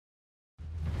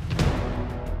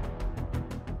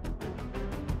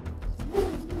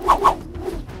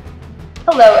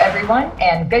Hello everyone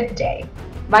and good day.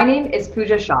 My name is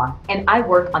Pooja Shah and I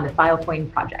work on the Filecoin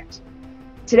project.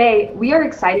 Today, we are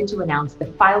excited to announce the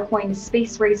Filecoin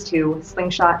Space Race 2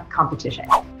 Slingshot competition.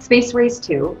 Space Race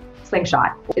 2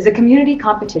 Slingshot is a community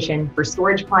competition for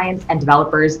storage clients and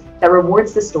developers that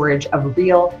rewards the storage of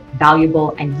real,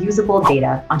 valuable, and usable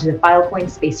data onto the Filecoin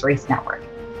Space Race network.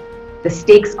 The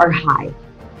stakes are high.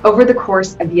 Over the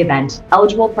course of the event,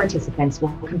 eligible participants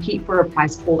will compete for a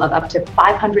prize pool of up to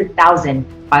 500,000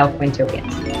 Filecoin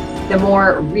tokens. The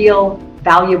more real,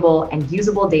 valuable, and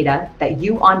usable data that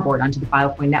you onboard onto the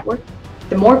Filecoin network,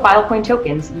 the more Filecoin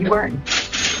tokens you earn.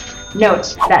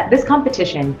 Note that this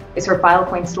competition is for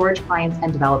Filecoin storage clients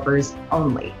and developers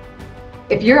only.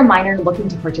 If you're a miner looking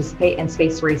to participate in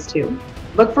Space Race 2,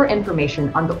 look for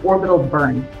information on the orbital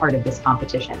burn part of this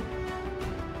competition.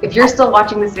 If you're still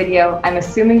watching this video, I'm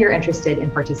assuming you're interested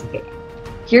in participating.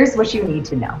 Here's what you need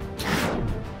to know.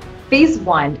 Phase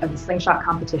 1 of the Slingshot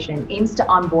competition aims to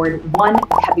onboard 1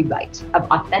 petabyte of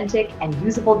authentic and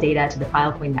usable data to the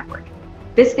Filecoin network.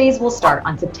 This phase will start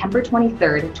on September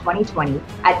 23rd, 2020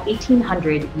 at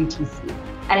 1800 UTC,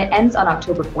 and it ends on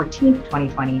October 14th,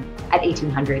 2020 at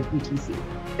 1800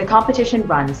 UTC. The competition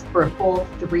runs for a full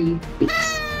 3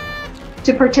 weeks.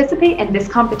 To participate in this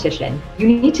competition, you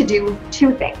need to do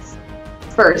 2 things.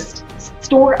 First,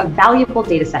 store a valuable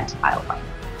dataset to Filecoin.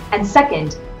 And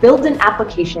second, build an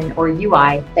application or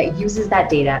UI that uses that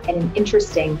data in an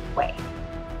interesting way.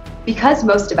 Because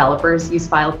most developers use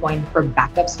Filecoin for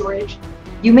backup storage,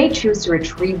 you may choose to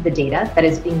retrieve the data that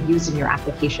is being used in your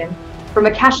application from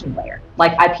a caching layer,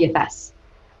 like IPFS.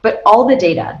 But all the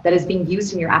data that is being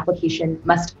used in your application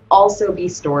must also be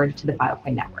stored to the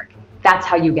Filecoin network. That's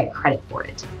how you get credit for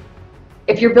it.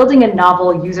 If you're building a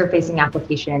novel user-facing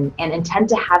application and intend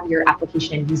to have your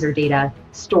application and user data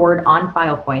stored on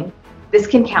Filecoin, this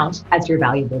can count as your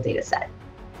valuable data set.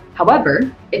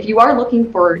 However, if you are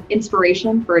looking for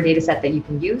inspiration for a data set that you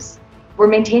can use, we're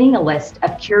maintaining a list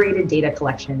of curated data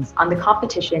collections on the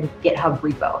competition GitHub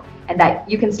repo, and that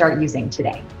you can start using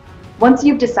today. Once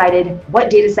you've decided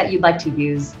what data set you'd like to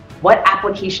use, what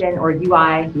application or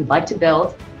UI you'd like to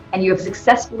build, and you have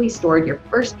successfully stored your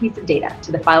first piece of data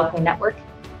to the Filecoin network,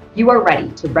 you are ready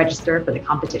to register for the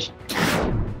competition.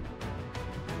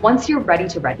 Once you're ready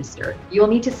to register, you'll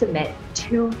need to submit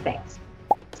 2 things.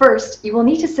 First, you will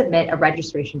need to submit a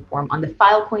registration form on the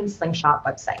Filecoin Slingshot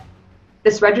website.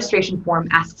 This registration form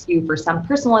asks you for some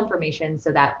personal information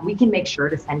so that we can make sure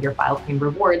to send your Filecoin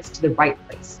rewards to the right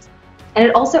place. And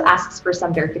it also asks for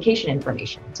some verification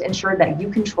information to ensure that you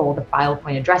control the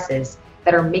Filecoin addresses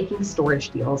that are making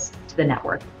storage deals to the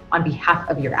network on behalf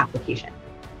of your application.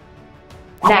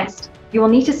 Next, you will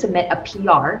need to submit a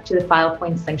PR to the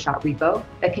Filecoin Slingshot repo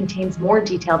that contains more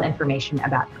detailed information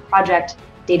about your project,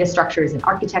 data structures and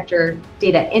architecture,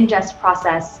 data ingest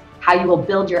process, how you will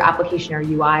build your application or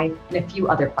UI, and a few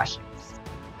other questions.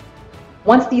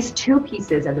 Once these 2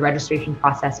 pieces of the registration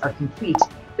process are complete,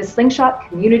 the Slingshot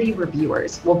community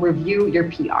reviewers will review your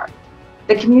PR.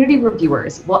 The community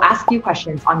reviewers will ask you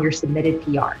questions on your submitted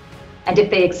PR, and if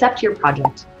they accept your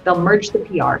project, they'll merge the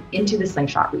PR into the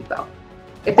Slingshot repo.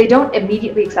 If they don't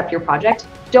immediately accept your project,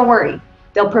 don't worry.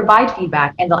 They'll provide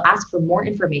feedback and they'll ask for more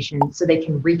information so they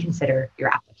can reconsider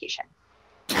your application.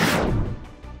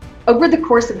 Over the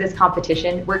course of this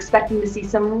competition, we're expecting to see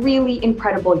some really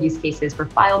incredible use cases for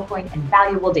Filecoin and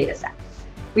valuable data sets.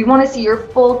 We want to see your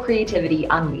full creativity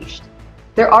unleashed.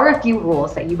 There are a few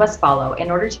rules that you must follow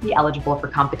in order to be eligible for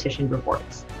competition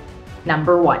rewards.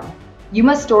 Number 1, you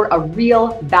must store a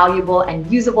real, valuable, and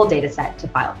usable data set to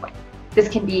Filecoin. This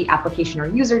can be application or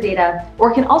user data,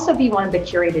 or it can also be one of the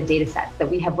curated data sets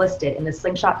that we have listed in the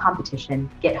Slingshot competition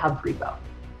GitHub repo.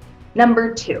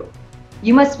 Number 2,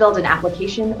 you must build an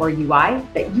application or UI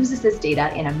that uses this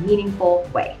data in a meaningful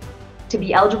way. To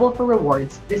be eligible for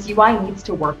rewards, this UI needs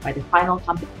to work by the final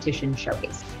competition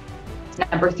showcase.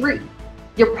 Number 3,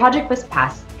 your project must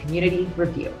pass community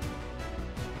review.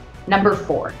 Number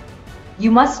 4, you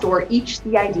must store each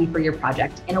CID for your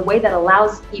project in a way that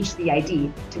allows each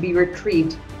CID to be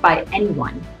retrieved by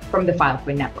anyone from the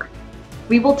Filecoin network.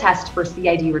 We will test for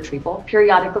CID retrieval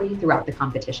periodically throughout the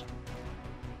competition.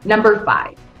 Number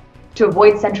 5, to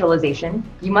avoid centralization,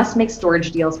 you must make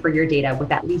storage deals for your data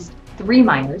with at least 3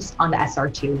 miners on the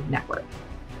SR2 network.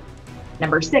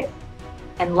 Number 6,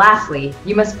 and lastly,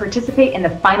 you must participate in the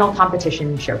final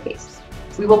competition showcase.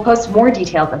 We will post more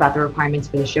details about the requirements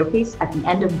for the showcase at the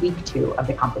end of week 2 of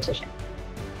the competition.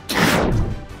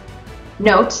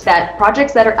 Note that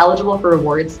projects that are eligible for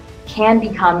rewards can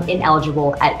become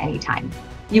ineligible at any time.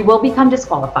 You will become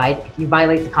disqualified if you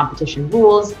violate the competition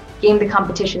rules, game the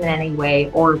competition in any way,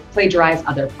 or plagiarize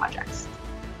other projects.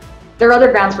 There are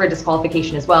other grounds for a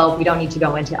disqualification as well. We don't need to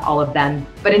go into all of them,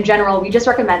 but in general, we just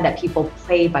recommend that people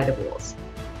play by the rules.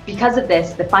 Because of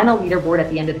this, the final leaderboard at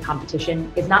the end of the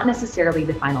competition is not necessarily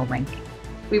the final ranking.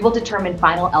 We will determine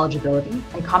final eligibility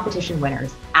and competition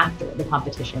winners after the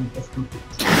competition is complete.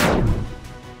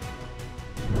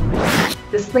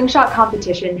 The Slingshot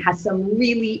competition has some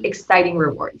really exciting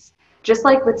rewards. Just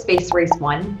like with Space Race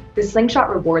 1, the Slingshot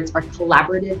rewards are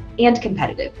collaborative and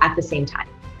competitive at the same time.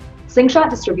 Slingshot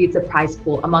distributes a prize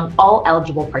pool among all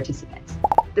eligible participants.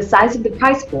 The size of the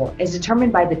prize pool is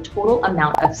determined by the total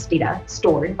amount of data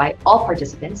stored by all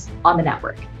participants on the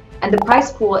network, and the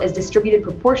prize pool is distributed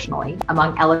proportionally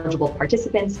among eligible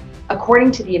participants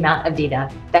according to the amount of data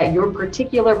that your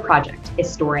particular project is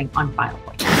storing on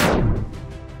Filecoin.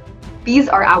 These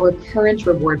are our current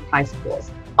reward prize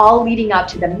pools, all leading up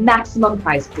to the maximum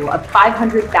prize pool of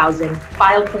 500,000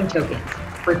 Filecoin tokens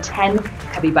for 10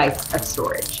 petabytes of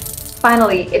storage.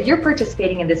 Finally, if you're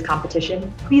participating in this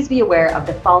competition, please be aware of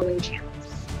the following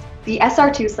channels. The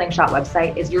SR2 Slingshot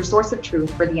website is your source of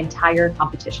truth for the entire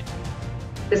competition.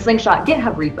 The Slingshot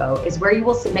GitHub repo is where you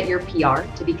will submit your PR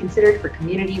to be considered for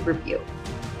community review.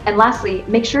 And lastly,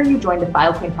 make sure you join the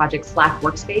Filecoin Project Slack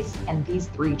workspace and these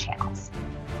 3 channels.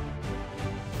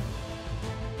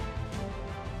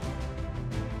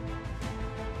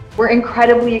 We're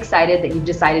incredibly excited that you've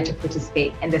decided to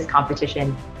participate in this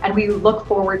competition, and we look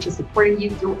forward to supporting you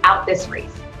throughout this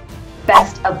race.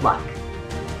 Best of luck.